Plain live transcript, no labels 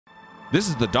This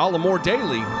is the Dollemore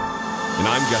Daily, and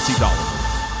I'm Jesse Dollemore.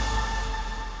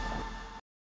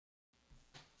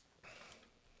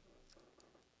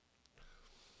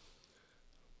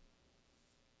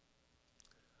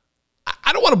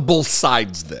 I don't want to both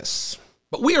sides this,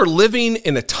 but we are living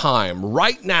in a time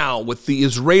right now with the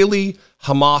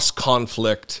Israeli-Hamas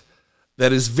conflict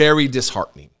that is very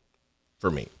disheartening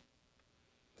for me.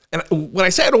 And when I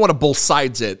say I don't want to both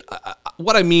sides it,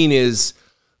 what I mean is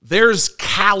there's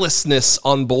callousness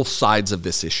on both sides of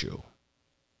this issue.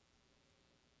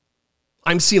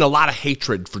 I'm seeing a lot of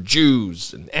hatred for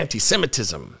Jews and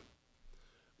anti-Semitism,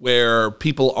 where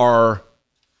people are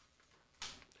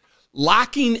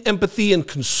lacking empathy and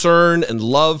concern and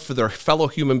love for their fellow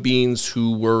human beings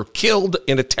who were killed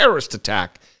in a terrorist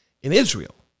attack in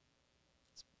Israel.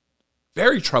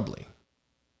 Very troubling.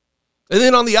 And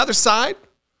then on the other side,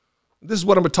 this is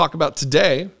what I'm going to talk about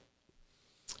today,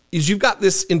 is you've got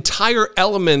this entire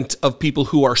element of people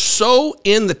who are so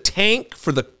in the tank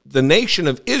for the nation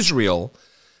of Israel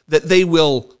that they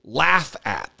will laugh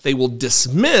at, they will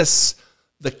dismiss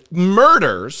the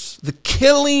murders, the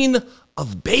killing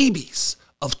of babies,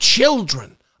 of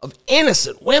children, of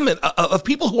innocent women, of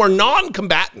people who are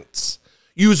non-combatants,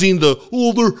 using they're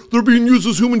being used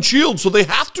as human shields, so they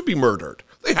have to be murdered.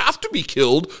 They have to be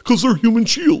killed because they're human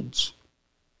shields.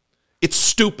 It's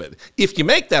stupid. If you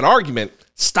make that argument,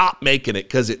 stop making it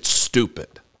because it's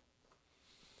stupid.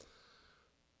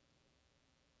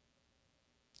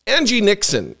 Angie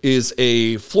Nixon is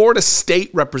a Florida state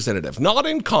representative, not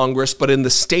in Congress, but in the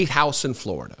state house in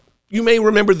Florida. You may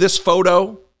remember this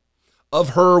photo of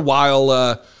her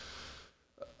while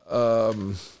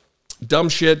dumb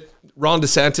shit Ron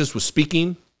DeSantis was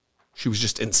speaking. She was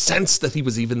just incensed that he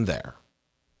was even there.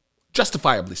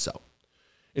 Justifiably so.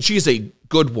 And she is a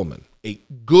good woman, a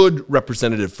good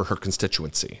representative for her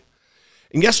constituency.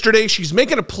 And yesterday, she's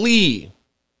making a plea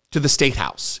to the State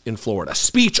House in Florida, a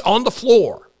speech on the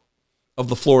floor of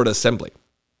the Florida Assembly,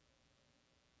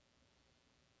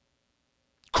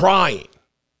 crying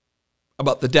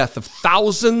about the death of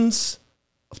thousands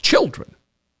of children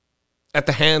at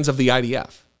the hands of the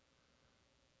IDF,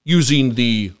 using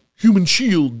the human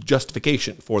shield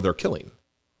justification for their killing.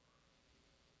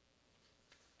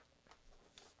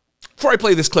 Before I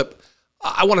play this clip,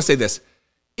 I want to say this.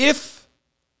 If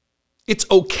it's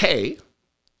okay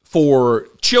for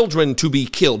children to be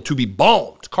killed, to be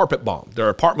bombed, carpet bombed, their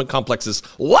apartment complexes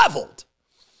leveled,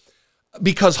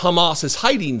 because Hamas is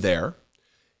hiding there,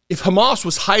 if Hamas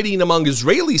was hiding among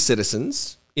Israeli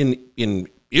citizens in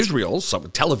Israel,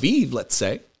 Tel Aviv, let's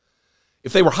say,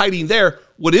 if they were hiding there,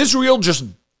 would Israel just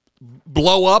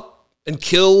blow up and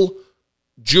kill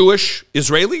Jewish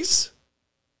Israelis?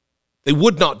 They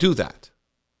would not do that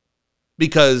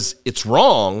because it's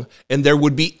wrong and there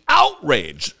would be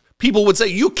outrage. People would say,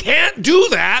 you can't do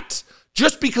that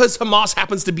just because Hamas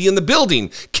happens to be in the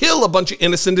building. Kill a bunch of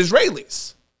innocent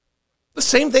Israelis. The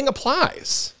same thing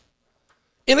applies.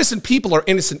 Innocent people are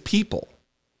innocent people.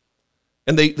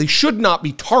 And they should not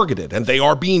be targeted, and they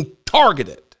are being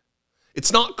targeted.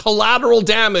 It's not collateral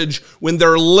damage when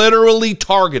they're literally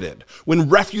targeted, when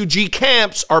refugee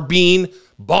camps are being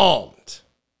bombed.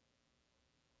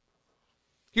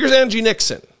 Here's Angie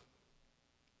Nixon.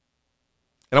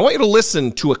 And I want you to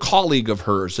listen to a colleague of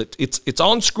hers. It's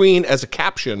on screen as a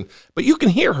caption, but you can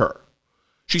hear her.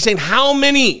 She's saying, how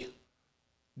many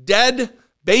dead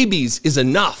babies is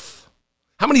enough?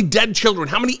 How many dead children,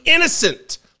 how many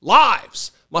innocent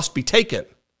lives must be taken?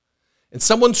 And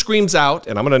someone screams out,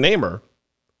 and I'm going to name her,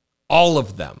 all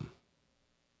of them.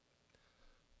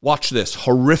 Watch this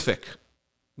horrific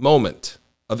moment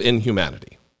of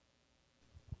inhumanity.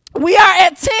 We are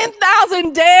at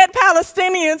 10,000 dead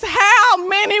Palestinians. How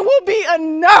many will be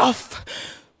enough?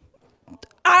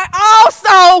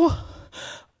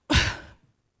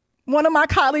 One of my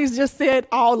colleagues just said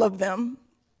all of them.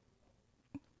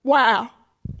 Wow.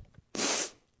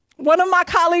 One of my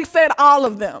colleagues said all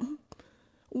of them.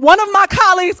 One of my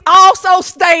colleagues also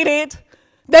stated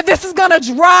that this is going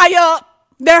to dry up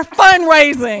their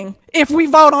fundraising if we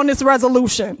vote on this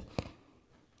resolution.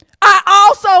 I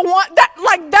also want that,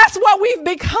 that's what we've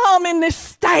become in this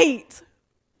state.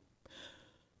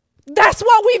 That's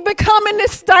what we've become in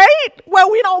this state, where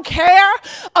we don't care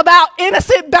about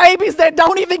innocent babies that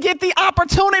don't even get the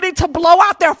opportunity to blow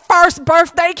out their first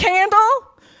birthday candle.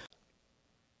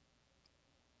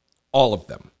 All of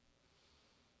them.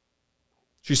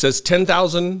 She says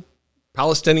 10,000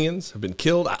 Palestinians have been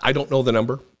killed. I don't know the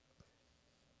number.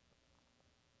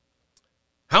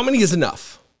 How many is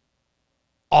enough?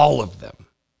 All of them.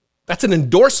 That's an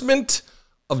endorsement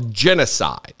of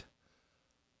genocide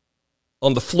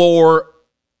on the floor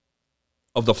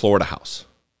of the Florida House.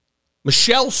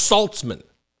 Michelle Salzman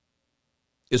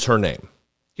is her name.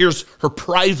 Here's her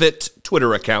private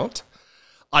Twitter account.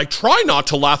 I try not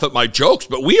to laugh at my jokes,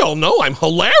 but we all know I'm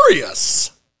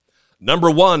hilarious.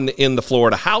 Number 1 in the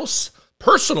Florida House.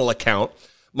 Personal account.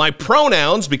 My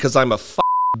pronouns, because I'm a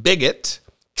bigot,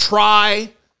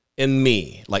 try and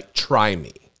me. Like, try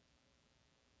me.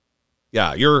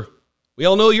 Yeah, we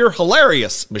all know you're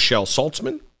hilarious, Michelle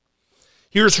Salzman.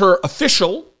 Here's her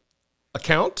official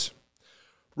account.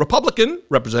 Republican,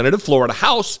 Representative, Florida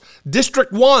House,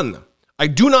 District 1. I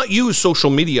do not use social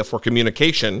media for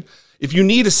communication. If you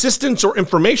need assistance or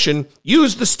information,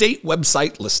 use the state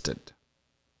website listed.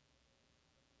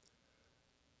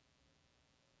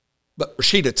 But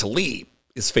Rashida Tlaib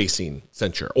is facing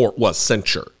censure, or was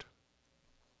censured.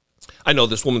 I know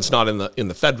this woman's not in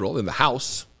the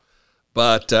House,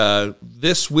 but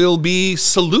this will be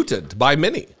saluted by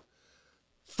many,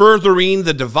 furthering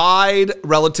the divide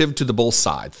relative to the both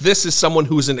sides. This is someone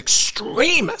who is an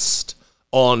extremist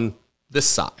on this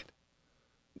side.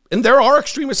 And there are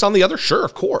extremists on the other, sure,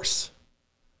 of course.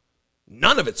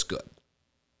 None of it's good.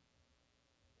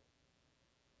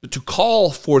 But to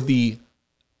call for the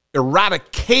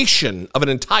eradication of an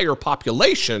entire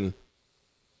population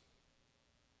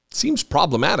seems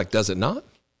problematic, does it not?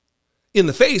 In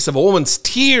the face of a woman's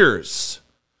tears,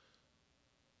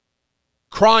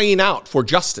 crying out for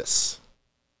justice.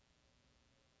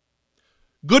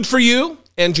 Good for you,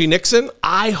 Angie Nixon.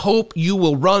 I hope you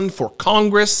will run for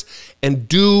Congress and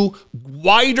do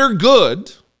wider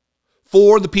good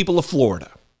for the people of Florida.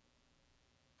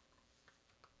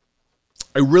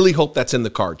 I really hope that's in the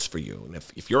cards for you. And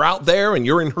if you're out there and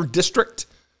you're in her district,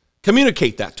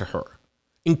 communicate that to her.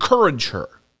 Encourage her.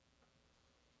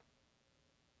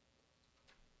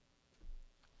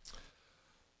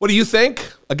 What do you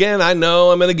think? Again, I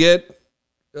know I'm going to get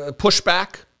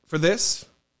pushback for this.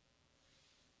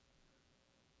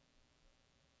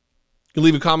 You can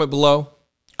leave a comment below.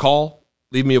 Call.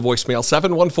 Leave me a voicemail.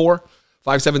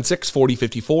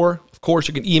 714-576-4054. Of course,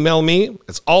 you can email me,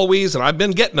 as always, and I've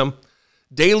been getting them,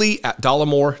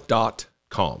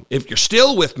 daily@dollemore.com. If you're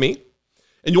still with me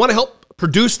and you want to help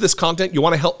produce this content, you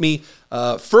want to help me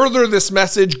further this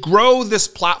message, grow this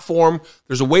platform,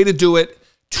 there's a way to do it.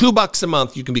 $2 a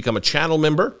month, you can become a channel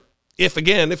member. If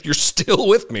you're still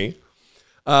with me,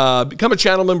 become a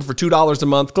channel member for $2 a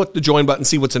month. Click the join button,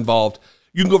 see what's involved.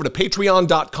 You can go over to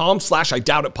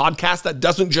patreon.com/I-doubt-it-podcast. That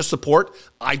doesn't just support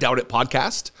I Doubt It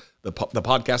Podcast, the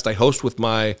podcast I host with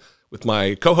my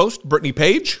co-host, Brittany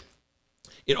Page.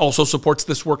 It also supports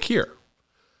this work here,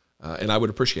 and I would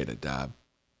appreciate it.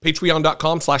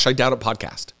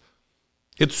 Patreon.com/I-doubt-it-podcast.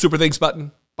 Hit the super thanks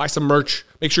button. Buy some merch.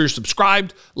 Make sure you're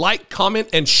subscribed, like, comment,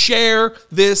 and share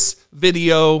this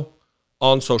video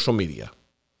on social media.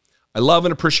 I love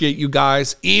and appreciate you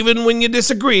guys, even when you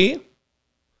disagree.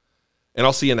 And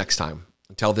I'll see you next time.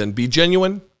 Until then, be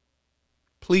genuine.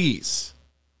 Please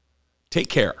take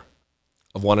care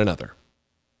of one another.